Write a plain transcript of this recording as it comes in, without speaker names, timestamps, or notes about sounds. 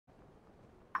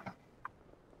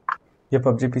ये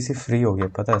PUBG PC free हो गया,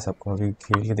 पता है सबको, अभी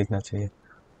खेल के देखना चाहिए।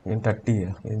 ये टट्टी है,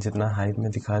 ये जितना हाइप में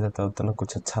दिखाया जाता है उतना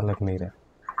कुछ अच्छा लग नहीं रहा।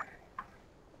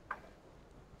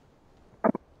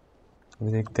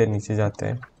 अभी देखते हैं, नीचे जाते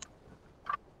हैं।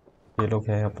 ये लोग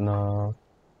है अपना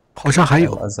好像还 एल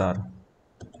有。अजार,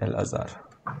 एल अजार।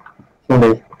 兄弟，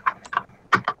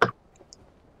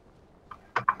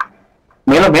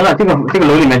没了没了，这个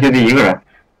楼里面就这一个人，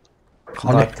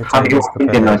好嘞， बात तो 他比 चाहिए 我 इस पे 更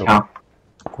कर 电 रहे 脑 हैं लोग, 强。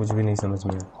कुछ भी नहीं समझ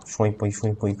में। शुई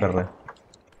पुई कर रहे हैं।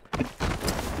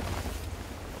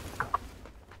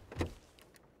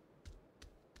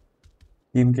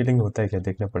 टीम किलिंग होता है क्या,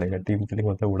 देखना पड़ेगा। टीम किलिंग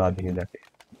होता है उड़ा देंगे जाके।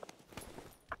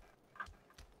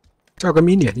 这有个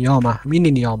mini 你要吗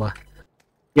 ？mini 你要吗？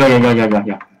要。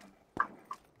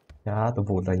क्या तो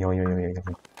बोल रहा है, यो।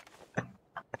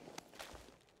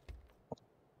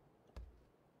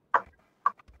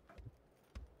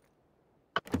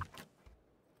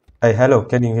 Hey, hello,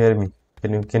 can you hear me?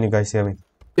 Can you guys hear me?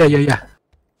 Yeah.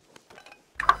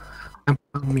 I'm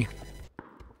coming.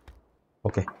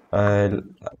 Okay.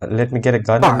 Let me get a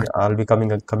gun and I'll be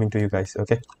coming to you guys.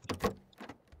 Okay.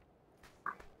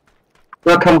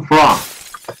 Where come from？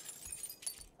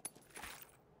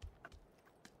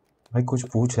 भाई कुछ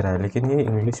पूछ रहा है लेकिन ये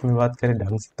English में बात करे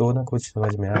ढंग से तो ना कुछ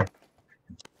समझ में आए।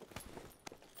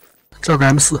 这个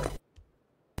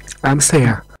MC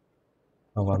啊，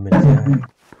 हवा मिल गया है।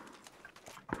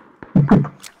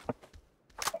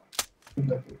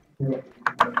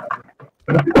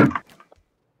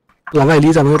 老外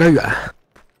离咱们有点远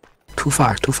 ，too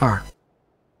far。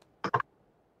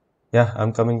 Yeah,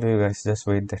 I'm coming to you guys. Just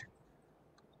wait there.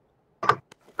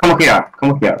 Come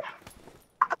here。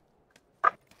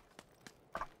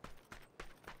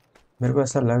 मेरे को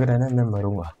ऐसा लग रहा है ना मैं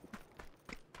मरूंगा,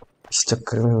 इस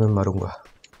चक्कर में मैं मरूंगा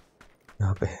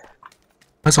यहाँ पे।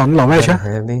 我找你老外去。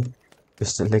है नहीं,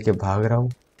 पिस्टल लेके भाग रहा हूँ।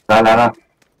来了，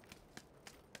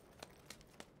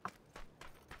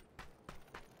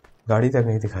 गाड़ी तक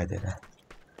नहीं दिखाई दे रहा है।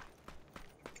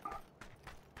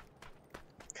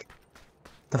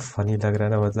 तो फनी लग रहा है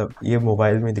ना, मतलब ये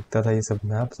मोबाइल में दिखता था ये सब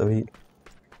मैप सभी,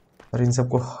 और इन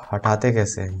सबको हटाते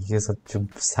कैसे हैं ये सब जो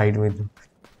साइड में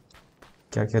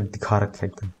क्या क्या दिखा रखा है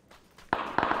एकदम।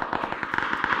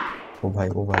 ओ भाई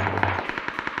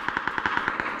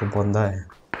तो बंदा है।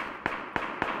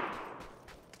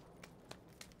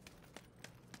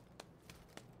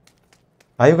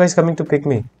 Are you guys coming to pick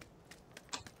me?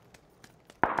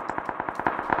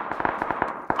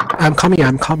 I'm coming.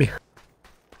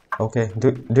 Okay.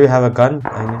 Do you have a gun?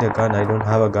 I need a gun. I don't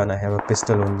have a gun. I have a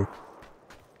pistol only.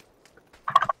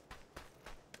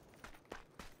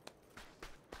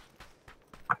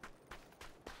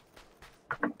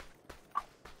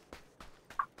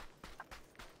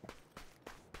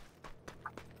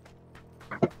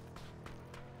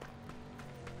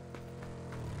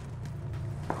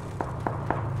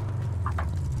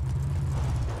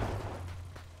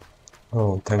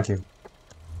 Oh, thank you.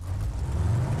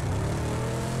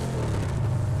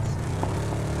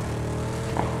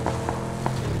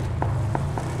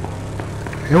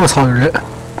 Eh, 我操，有人！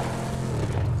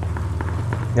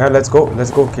 Yeah, let's go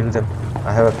kill them.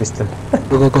 I have a pistol.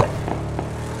 Go.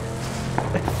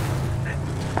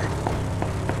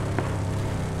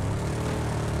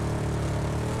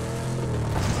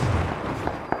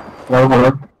 我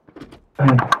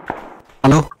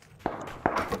Hello.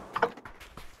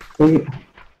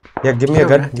 Yeah, give me a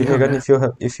gun. Give me a gun if you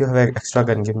have an extra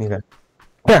gun. Give me a gun.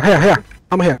 Here.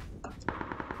 I'm here.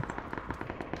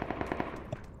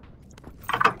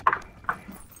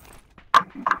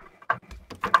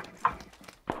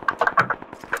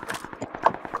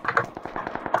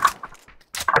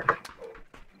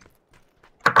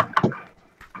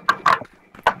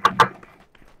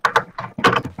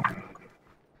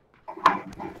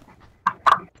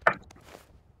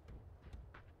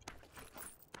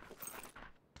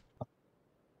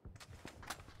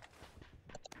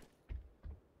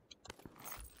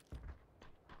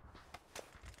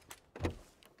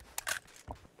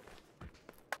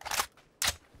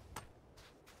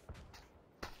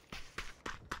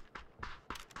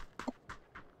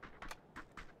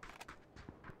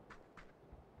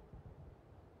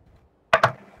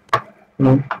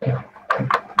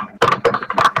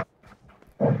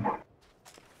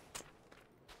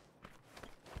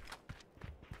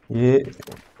 ये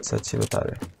सच्ची बता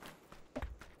रहे।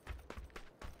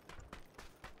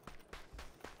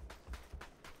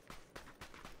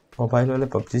 Mobile वाले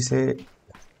PUBG से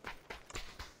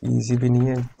easy भी नहीं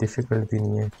है, difficult भी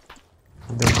नहीं है।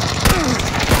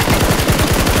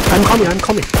 I'm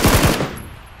coming.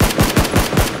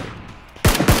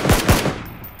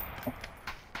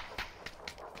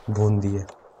 बूंदी है।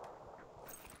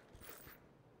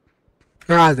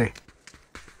 Where are they?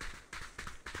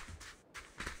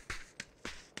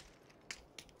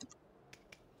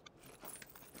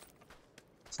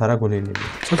 सारा गोली ले लिया।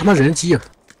这他妈人机啊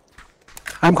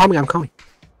 ！I'm coming, I'm coming.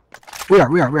 Where,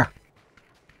 where, where?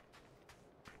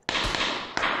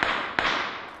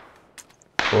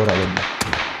 और आ बंदा।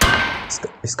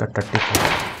 इसका टट्टी खा।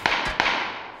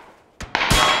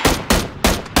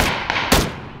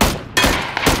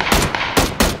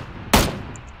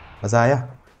 मजा आया,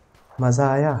 मजा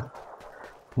आया,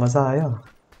 मजा आया।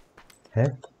 है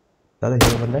दादा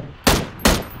ये बंदा है।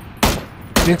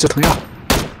 给你止疼药。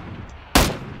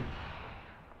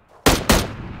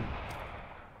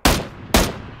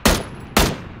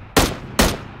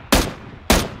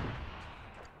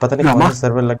 पता नहीं कौन सा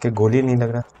सर्वर लग के गोली नहीं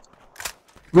लग रहा।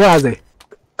 Where are they?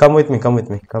 Come with me, come with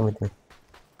me, come with me.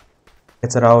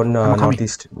 It's around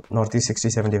northeast 60,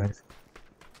 75.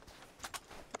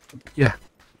 Yeah.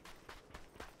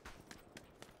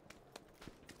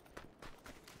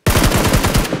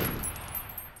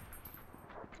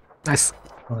 Nice.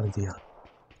 मार दिया।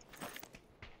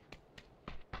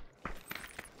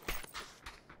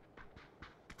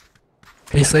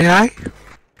 Is AI?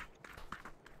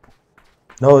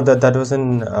 No, that was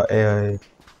an AI,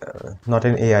 not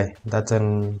an AI. That's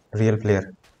an real player.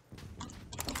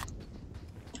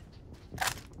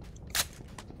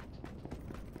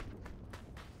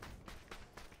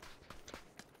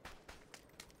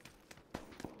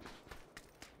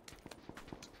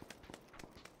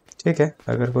 ठीक है,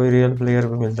 अगर कोई real player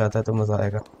भी मिल जाता है तो मजा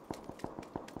आएगा।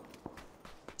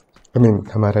 I mean,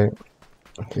 हमारे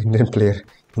इंडियन प्लेयर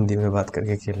हिंदी में बात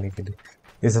करके खेलने के लिए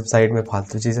ये सब साइड में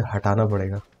फालतू चीजें हटाना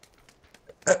पड़ेगा।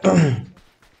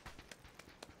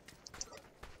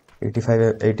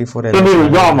 85 84 这里有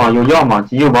药吗？有药吗？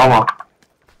急救包吗？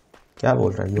 क्या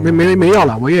बोल रहा है? 没药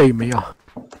了，我也没药。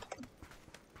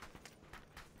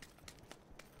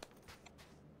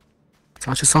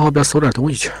咱去三号边搜点东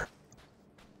西去。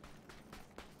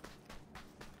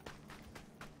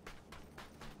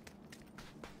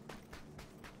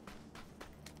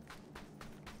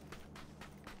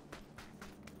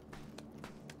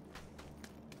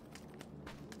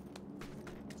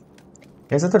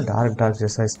 ऐसा तो डार्क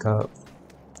जैसा इसका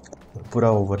पूरा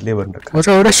ओवरले बन रखा है। 我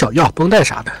这有点小药、绷带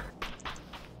啥的。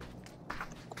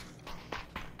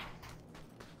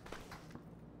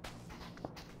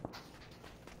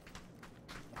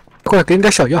过来，给你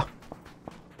点小药。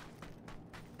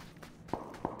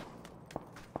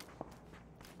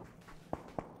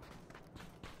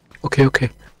OK。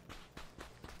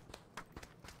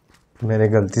 मैंने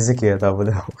गलती से किया था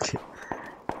बोले ओके।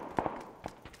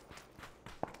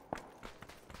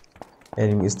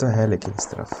 एनिमीज तो है लेकिन इस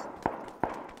तरफ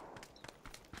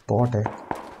बॉट है।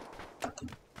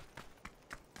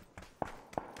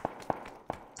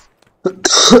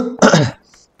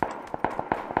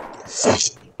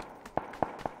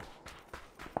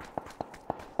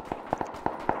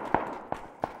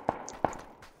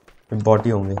 बॉट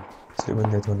ही होंगे, इसलिए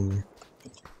बंदे तो नहीं है।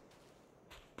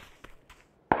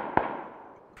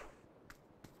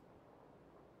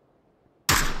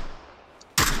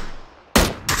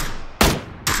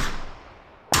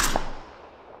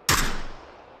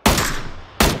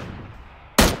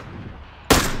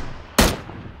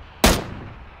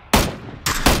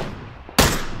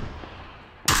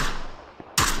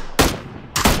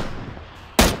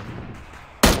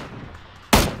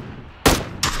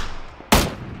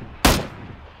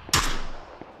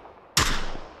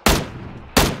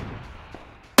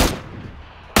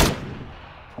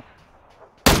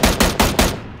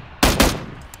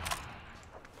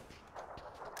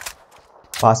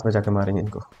 पास में जाके मारेंगे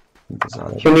इनको।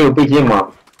 兄弟有倍镜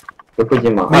吗？有倍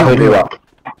镜吗？没有2对吧？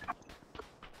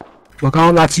我刚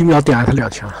刚拿几秒点了他2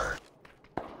枪。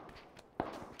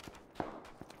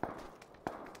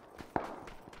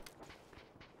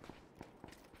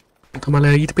他妈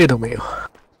连1倍都没有。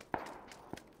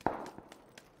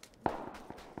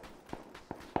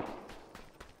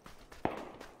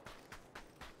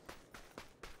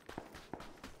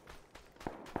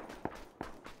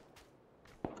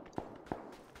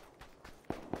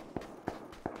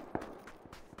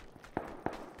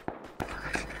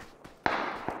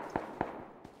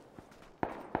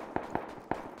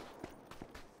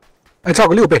 哎，这儿有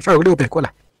个6倍，这儿有个6倍，过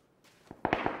来。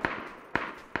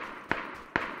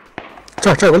这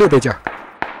儿有个6倍件。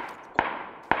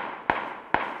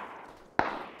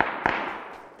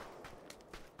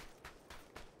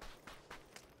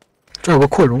这儿有个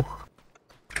扩容。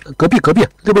隔壁6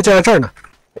倍件在这儿呢。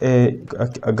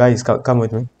guys, come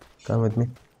with me. Come with me.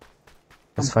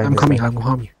 Let's find I'm coming. I'm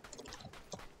coming.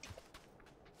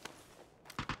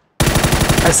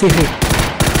 I see him.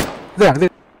 There, there.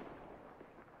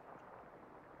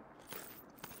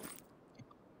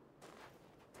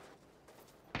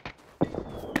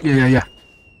 Yeah, yeah, yeah.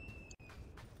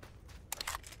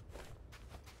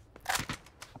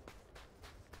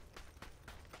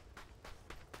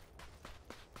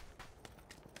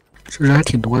 这人还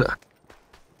挺多的。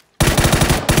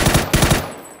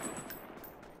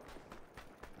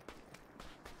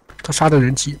他杀的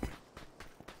人机。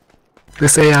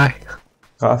This AI。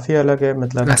 काफी अलग है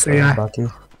मतलब That's AI. बाकी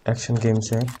एक्शन गेम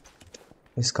से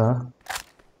इसका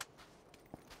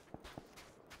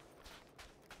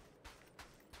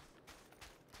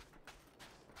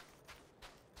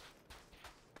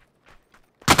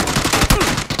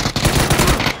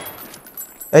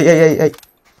Hey.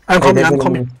 I'm coming, I'm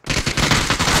coming.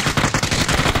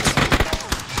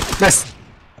 Nice.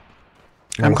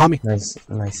 I'm coming. Nice,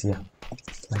 yeah.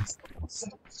 Nice.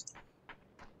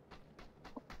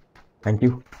 Thank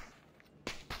you.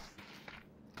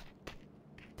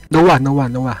 No one.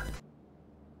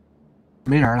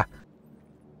 没人了。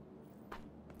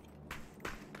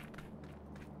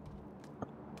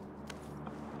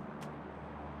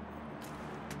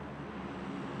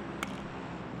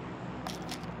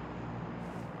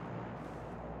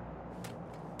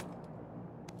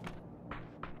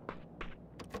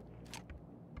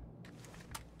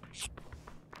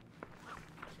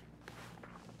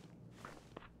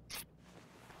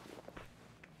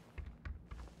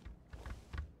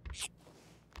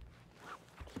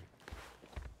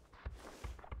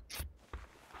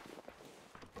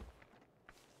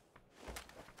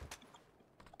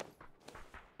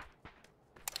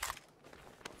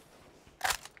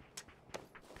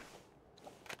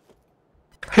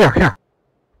Here，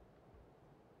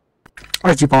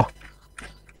 2级包，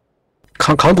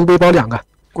扛毒背包2个，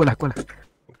过来。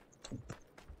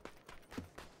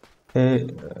Hey,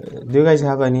 do you guys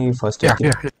have any first aid?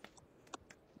 Here.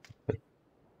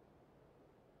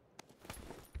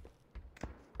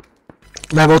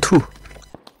 Level 2.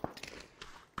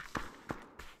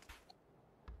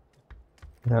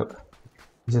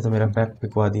 मुझे तो मेरा बैग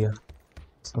पिकवा दिया,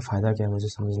 इसका फायदा क्या है मुझे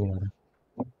समझ नहीं आ रहा।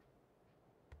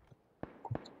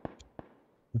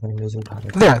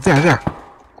 There.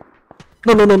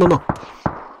 No.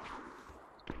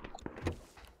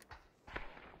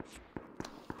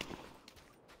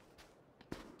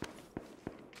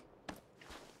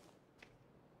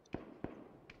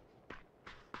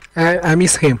 I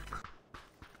miss him.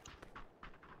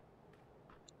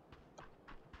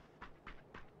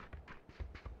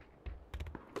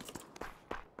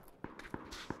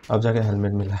 अब जाके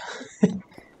हेलमेट मिला।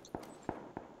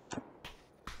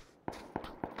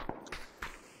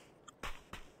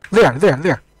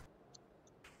 There.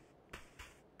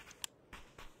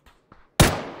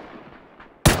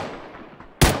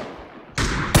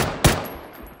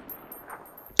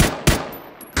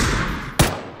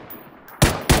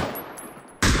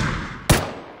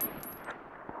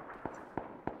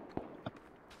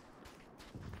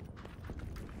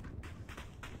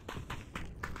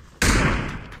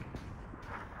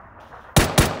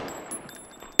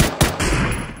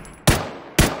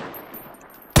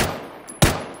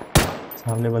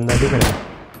 सामने बंदा दिख रहा है,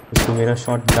 उसको मेरा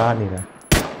शॉट जा नहीं रहा।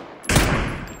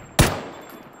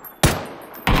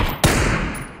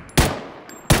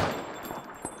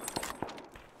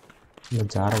 मैं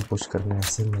जा रहा हूँ पुश करने,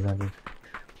 ऐसे ही मजा नहीं,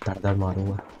 दर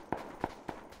मारूंगा।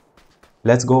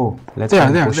 Let's go. Let's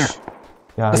push. There.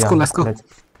 Yeah, Let's go.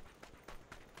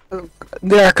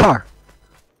 Their car.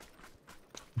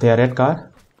 Their red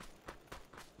car.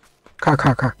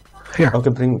 Car. Here. Okay,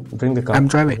 bring the car. I'm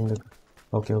driving.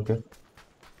 Okay.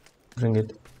 Bring it.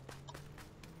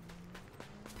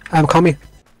 I'm coming.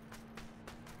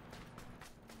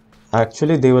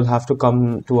 Actually, they will have to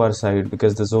come to our side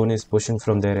because the zone is pushing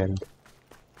from their end.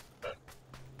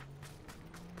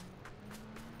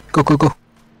 Go. Car.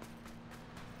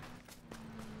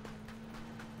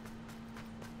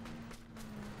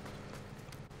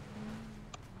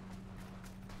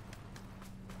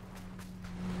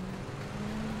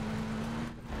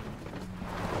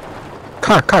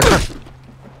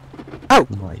 Oh,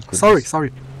 My goodness.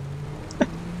 sorry.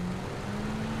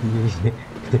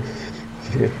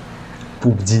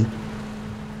 PUBG.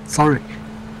 Sorry.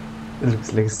 It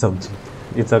looks like subject.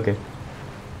 It's okay.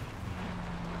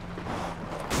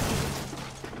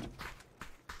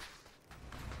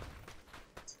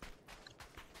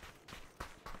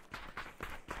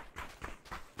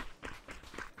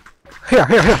 Here.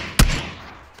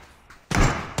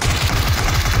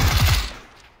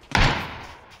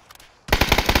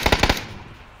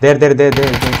 There.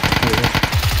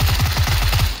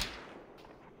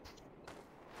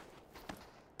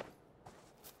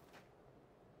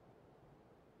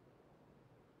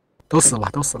 都死了，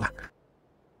都死了。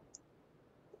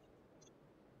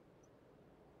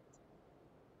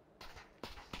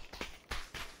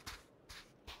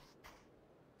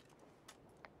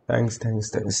Thanks.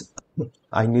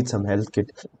 I need some health kit.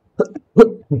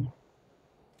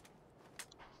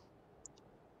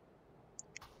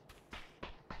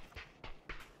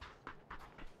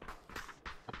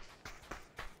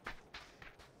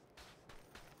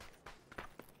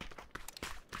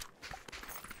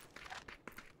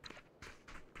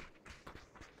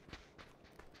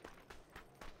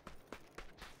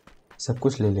 सब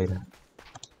कुछ ले लेगा,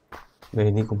 मैं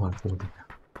इन्हीं को मार दूंगा।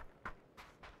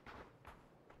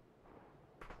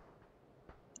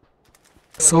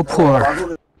 So poor.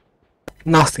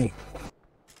 Nothing.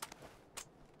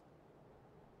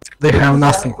 They have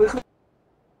nothing.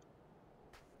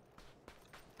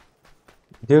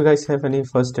 Do you guys have any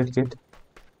first aid kit?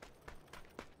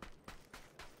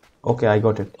 Okay, I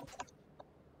got it.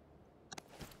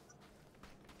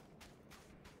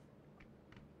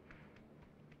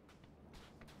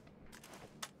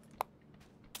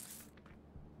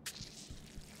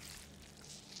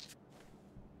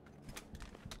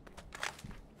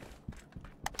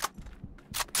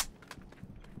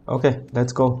 Okay,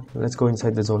 let's go. Let's go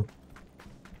inside the zone.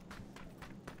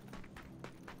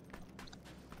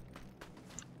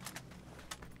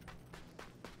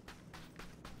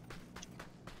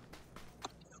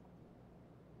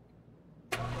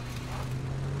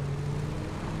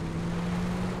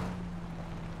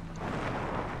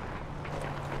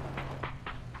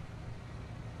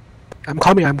 I'm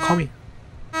coming.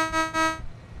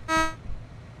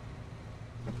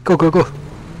 Go.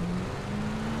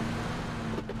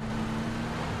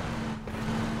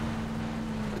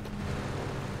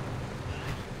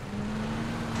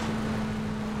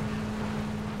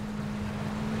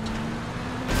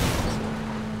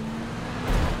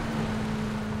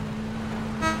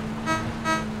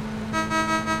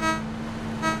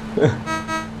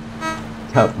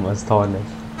 क्या मस्त हॉर्न है।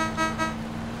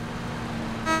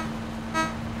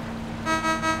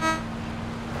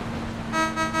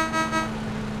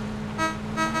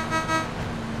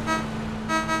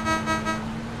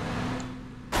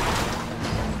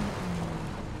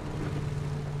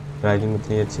 ड्राइविंग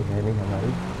इतनी अच्छी है नहीं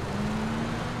हमारी।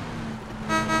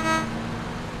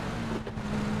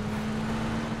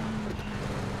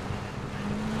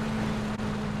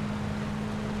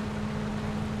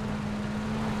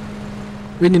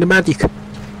 We need a medic.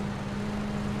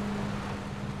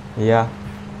 Yeah.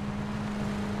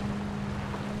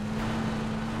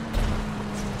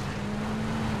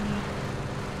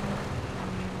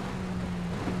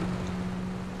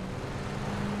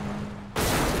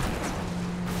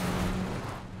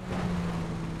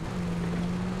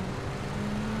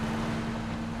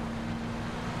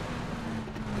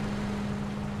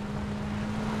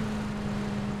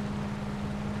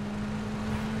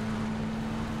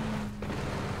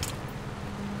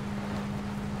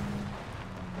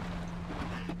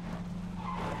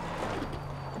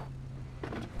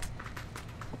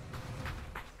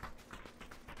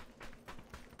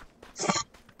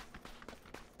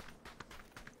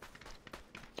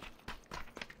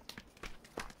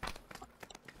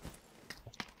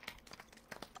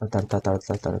 तर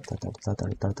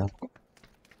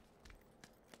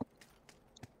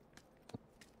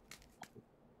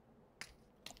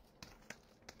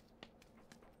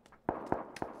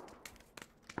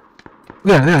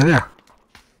There.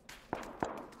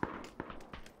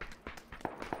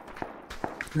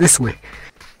 This way.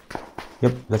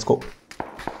 Yep, let's go.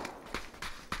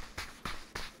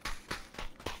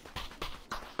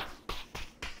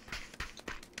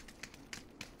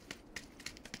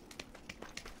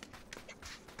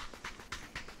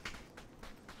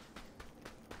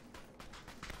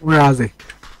 Where are they?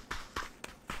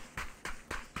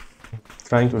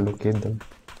 Trying to locate them.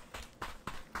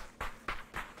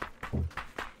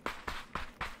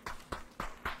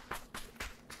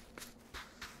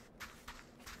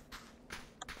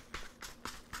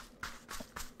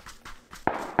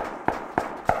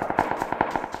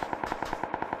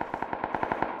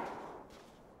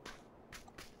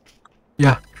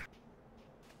 Yeah.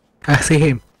 I see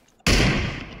him.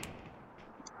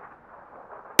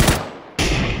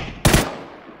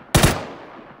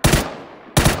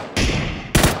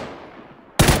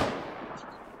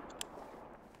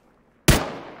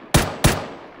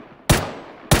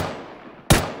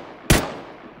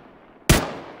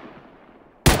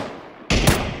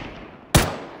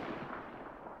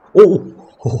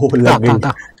 Oh, love it.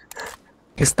 Down.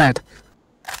 He's dead.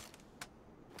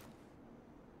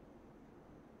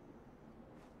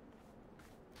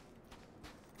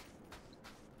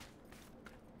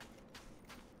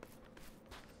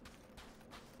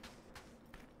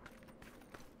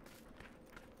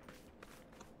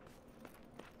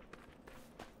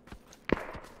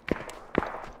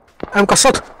 I'm got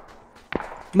shot.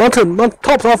 Mountain,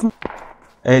 top of.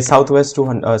 Southwest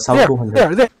 200, south There,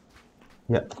 200. there.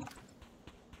 Yeah.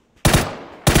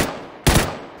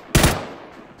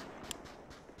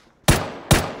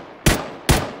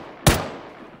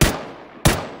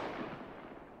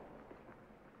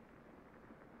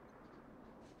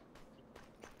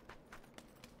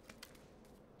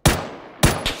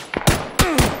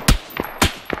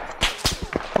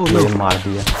 Oh ये no. मार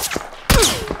दिया.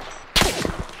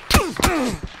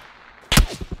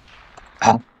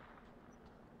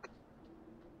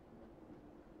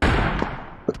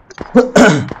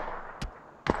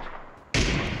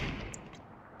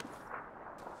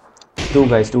 Two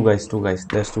guys.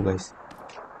 There's two guys.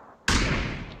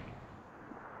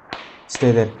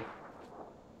 Stay there.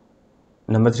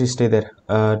 Number 3, stay there.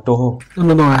 Toho.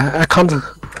 No, I can't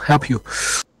help you.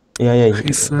 Yeah.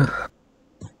 It's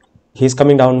He's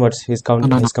coming downwards. He's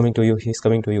no. coming to you. He's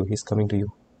coming to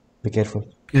you. Be careful.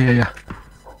 Yeah.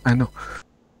 I know.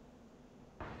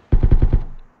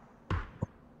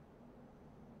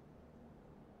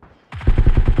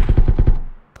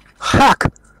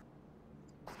 Hack!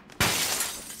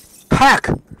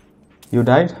 You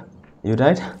died?